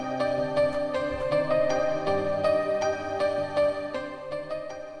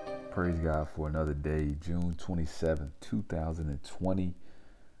God for another day, June 27th, 2020.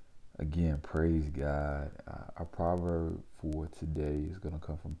 Again, praise God. Our proverb for today is going to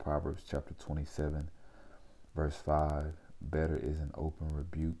come from Proverbs chapter 27, verse 5. Better is an open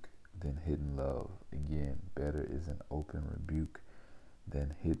rebuke than hidden love. Again, better is an open rebuke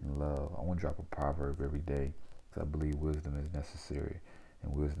than hidden love. I want to drop a proverb every day because I believe wisdom is necessary,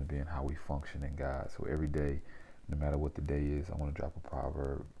 and wisdom being how we function in God. So every day, no matter what the day is, I want to drop a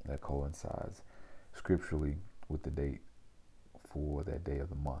proverb that coincides scripturally with the date for that day of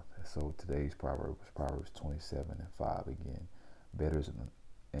the month. So today's proverb was Proverbs 27 and 5 again. Better is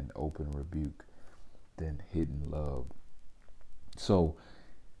an open rebuke than hidden love. So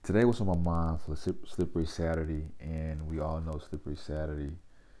today was on my mind for Slippery Saturday, and we all know Slippery Saturday,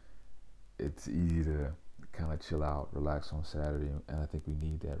 it's easy to kind of chill out, relax on Saturday, and I think we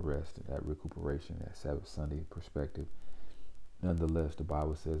need that rest, that recuperation, that Sabbath Sunday perspective. Nonetheless, the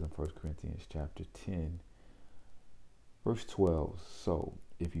Bible says in 1 Corinthians chapter 10, verse 12, so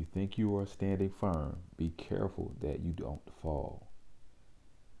if you think you are standing firm, be careful that you don't fall.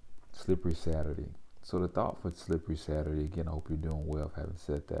 Slippery Saturday. So the thought for Slippery Saturday, again, I hope you're doing well. Having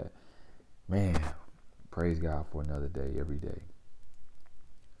said that, man, praise God for another day, every day.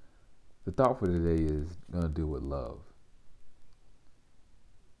 The thought for today is going to deal with love.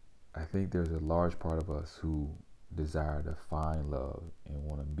 I think there's a large part of us who desire to find love and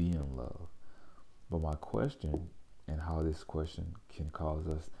want to be in love. But my question, and how this question can cause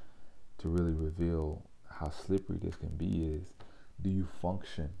us to really reveal how slippery this can be, is, do you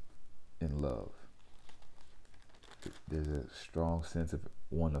function in love? There's a strong sense of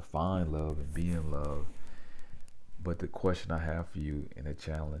wanting to find love and be in love. But the question I have for you and the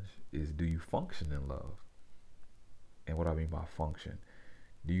challenge is, do you function in love? And what I mean by function,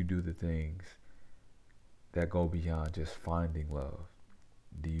 do you do the things that go beyond just finding love?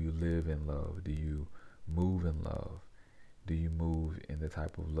 Do you live in love? Do you move in love? Do you move in the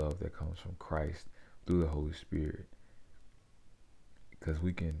type of love that comes from Christ through the Holy Spirit? Because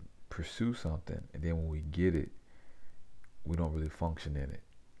we can pursue something, and then when we get it, we don't really function in it.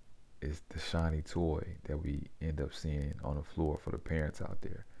 It's the shiny toy that we end up seeing on the floor for the parents out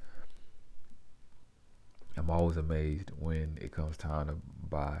there. I'm always amazed when it comes time to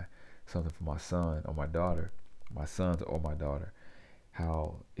buy something for my son or my daughter, my sons or my daughter,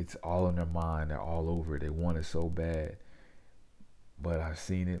 how it's all in their mind, they're all over it, they want it so bad. But I've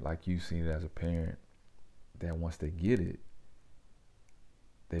seen it, like you've seen it as a parent, that once they get it,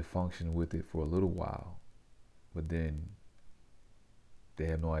 they function with it for a little while, but then they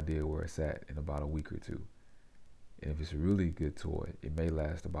have no idea where it's at in about a week or two. And if it's a really good toy, it may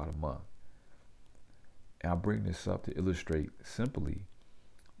last about a month. And I bring this up to illustrate simply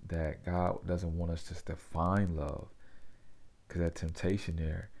that God doesn't want us just to find love, because that temptation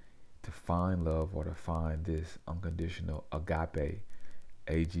there to find love or to find this unconditional agape,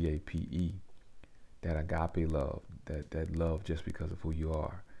 A-G-A-P-E, that agape love, that love just because of who you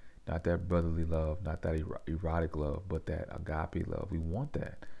are. Not that brotherly love, not that erotic love, but that agape love. We want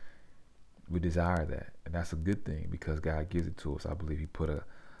that. We desire that. And that's a good thing because God gives it to us. I believe he put a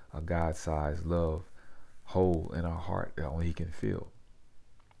God-sized love hole in our heart that only he can fill.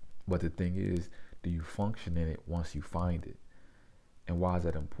 But the thing is, do you function in it once you find it? And why is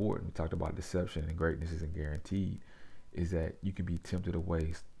that important? We talked about deception and greatness isn't guaranteed. Is that you can be tempted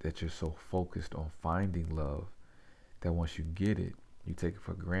away that you're so focused on finding love that once you get it, you take it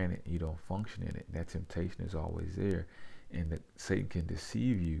for granted and you don't function in it. And that temptation is always there. And that Satan can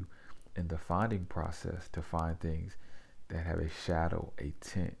deceive you in the finding process to find things that have a shadow, a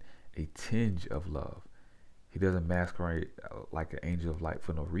tint, a tinge of love. He doesn't masquerade like an angel of light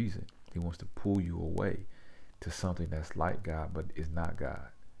for no reason. He wants to pull you away to something that's like God but is not God.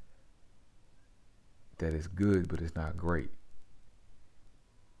 That is good but it's not great.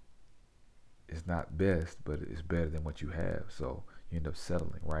 It's not best, but it's better than what you have. So you end up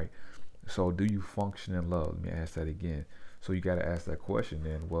settling, right? So do you function in love? Let me ask that again. So you got to ask that question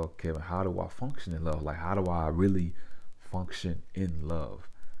then. Well, Kevin, how do I function in love? Like, how do I really function in love?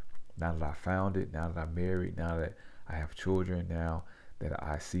 Now that I found it, now that I'm married, now that I have children, now that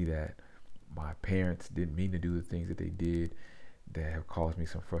I see that my parents didn't mean to do the things that they did that have caused me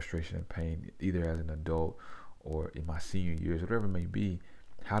some frustration and pain, either as an adult or in my senior years, whatever it may be.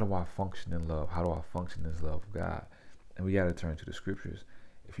 How do I function in love? How do I function in this love of God? And we got to turn to the scriptures.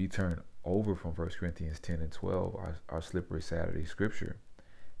 If you turn over from 1 Corinthians 10 and 12, our Slippery Saturday scripture,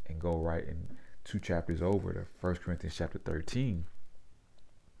 and go right in 2 chapters over to 1 Corinthians chapter 13,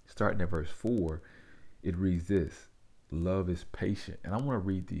 starting at verse 4, it reads this: love is patient. And I want to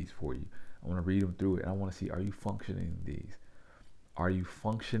read these for you. I want to read them through it. And I want to see, are you functioning in these? Are you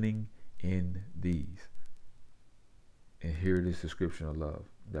functioning in these. And here it is, description of love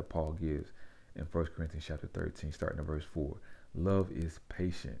that Paul gives in 1 Corinthians chapter 13, starting at verse 4. Love is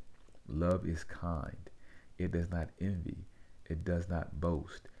patient. Love is kind. It does not envy. It does not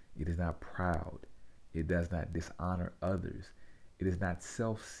boast. It is not proud. It does not dishonor others. It is not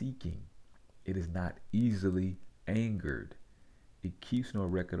self-seeking. It is not easily angered. It keeps no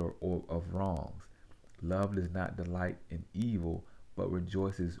record of wrongs. Love does not delight in evil, but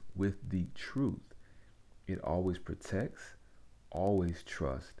rejoices with the truth. It always protects, always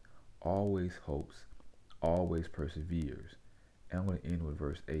trusts, always hopes, always perseveres. And I'm going to end with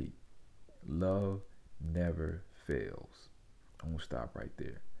verse 8. Love never fails. I'm going to stop right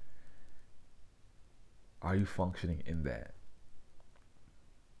there. Are you functioning in that?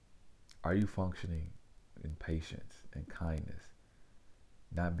 Are you functioning in patience and kindness?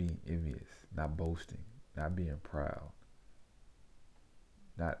 Not being envious, not boasting, not being proud,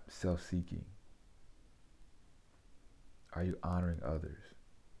 not self-seeking. Are you honoring others?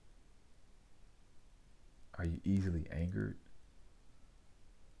 Are you easily angered?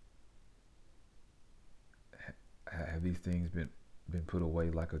 Have these things been put away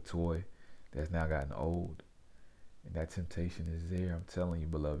like a toy that's now gotten old? And that temptation is there. I'm telling you,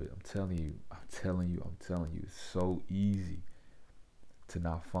 beloved. I'm telling you. It's so easy to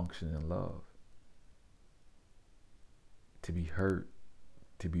not function in love. To be hurt,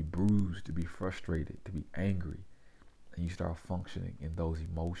 to be bruised, to be frustrated, to be angry. And you start functioning in those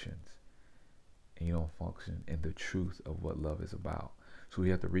emotions. And you don't function in the truth of what love is about. So we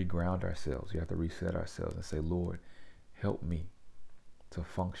have to reground ourselves. We have to reset ourselves and say, Lord, help me to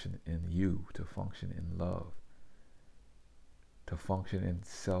function in you, to function in love, to function in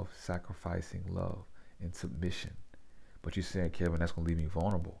self-sacrificing love, in submission. But you're saying, Kevin, that's going to leave me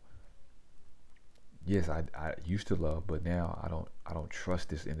vulnerable. Yes, I used to love, but now I don't trust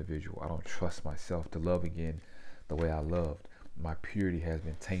this individual. I don't trust myself to love again the way I loved. My purity has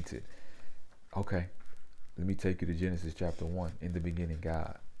been tainted. Okay, let me take you to Genesis chapter 1. In the beginning,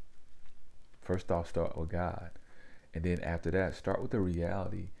 God. First off, start with God. And then after that, start with the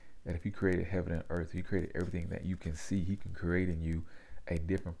reality that if He created heaven and earth, He created everything that you can see, He can create in you a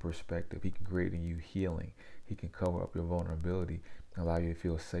different perspective. He can create in you healing. He can cover up your vulnerability and allow you to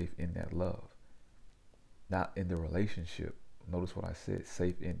feel safe in that love. Not in the relationship. Notice what I said,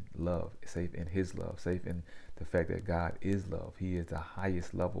 safe in love, safe in His love, safe in the fact that God is love. He is the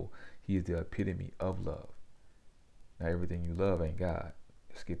highest level. He is the epitome of love. Now, everything you love ain't God.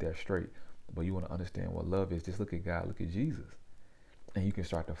 Let's get that straight. But you want to understand what love is, just look at God, look at Jesus. And you can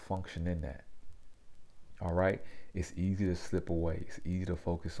start to function in that. All right? It's easy to slip away. It's easy to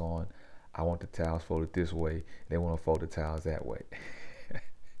focus on, I want the towels folded this way. They want to fold the towels that way.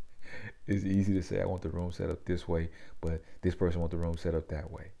 It's easy to say, I want the room set up this way, but this person wants the room set up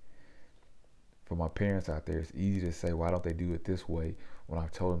that way. For my parents out there, it's easy to say, why don't they do it this way when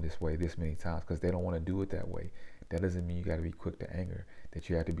I've told them this way this many times? Because they don't want to do it that way. That doesn't mean you got to be quick to anger, that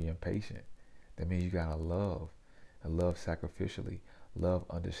you have to be impatient. That means you got to love, and love sacrificially, love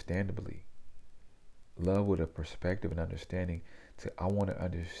understandably, love with a perspective and understanding to, I want to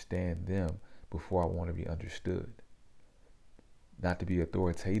understand them before I want to be understood. Not to be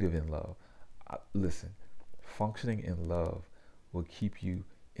authoritative in love. Listen, functioning in love will keep you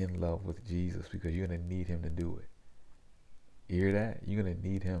in love with Jesus because you're going to need Him to do it. You hear that? You're going to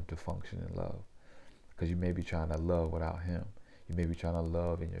need Him to function in love because you may be trying to love without Him. You may be trying to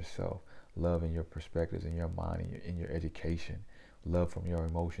love in yourself, love in your perspectives, in your mind, in your education, love from your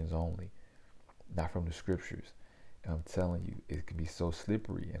emotions only, not from the scriptures. And I'm telling you, it can be so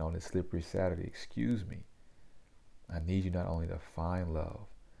slippery. And on this slippery Saturday, excuse me, I need you not only to find love,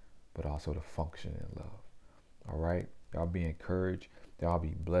 but also to function in love. All right? Y'all be encouraged. Y'all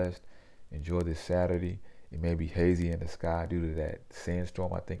be blessed. Enjoy this Saturday. It may be hazy in the sky due to that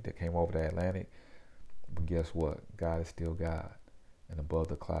sandstorm, I think, that came over the Atlantic. But guess what? God is still God. And above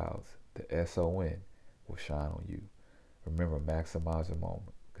the clouds, the S-O-N will shine on you. Remember, maximize the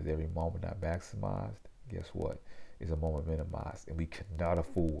moment. Because every moment not maximized, guess what? Is a moment minimized. And we cannot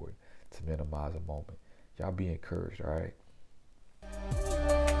afford to minimize a moment. Y'all be encouraged, all right?